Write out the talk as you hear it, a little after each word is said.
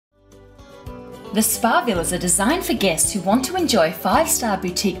The spa villas are designed for guests who want to enjoy 5-star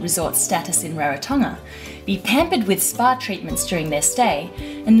boutique resort status in Rarotonga, be pampered with spa treatments during their stay,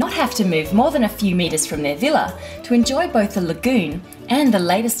 and not have to move more than a few metres from their villa to enjoy both the lagoon and the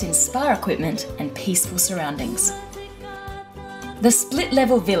latest in spa equipment and peaceful surroundings. The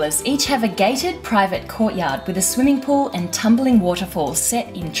split-level villas each have a gated private courtyard with a swimming pool and tumbling waterfalls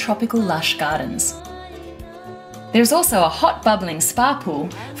set in tropical lush gardens. There's also a hot bubbling spa pool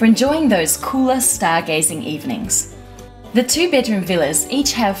for enjoying those cooler stargazing evenings. The 2-bedroom villas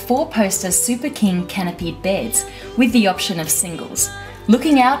each have 4-poster Super King canopied beds with the option of singles,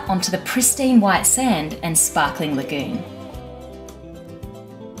 looking out onto the pristine white sand and sparkling lagoon.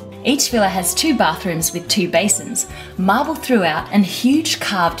 Each villa has 2 bathrooms with 2 basins, marble throughout and huge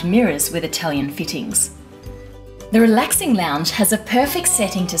carved mirrors with Italian fittings. The relaxing lounge has a perfect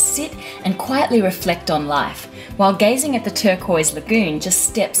setting to sit and quietly reflect on life, while gazing at the turquoise lagoon just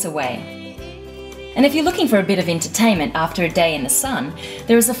steps away. And if you're looking for a bit of entertainment after a day in the sun,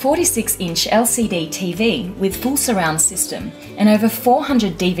 there is a 46-inch LCD TV with full surround system and over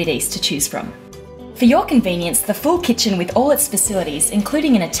 400 DVDs to choose from. For your convenience, the full kitchen with all its facilities,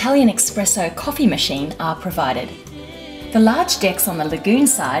 including an Italian espresso coffee machine, are provided. The large decks on the lagoon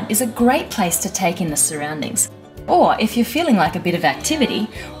side is a great place to take in the surroundings. Or if you're feeling like a bit of activity,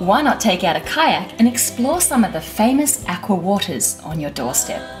 why not take out a kayak and explore some of the famous aqua waters on your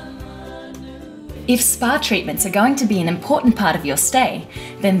doorstep? If spa treatments are going to be an important part of your stay,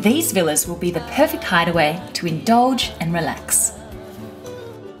 then these villas will be the perfect hideaway to indulge and relax.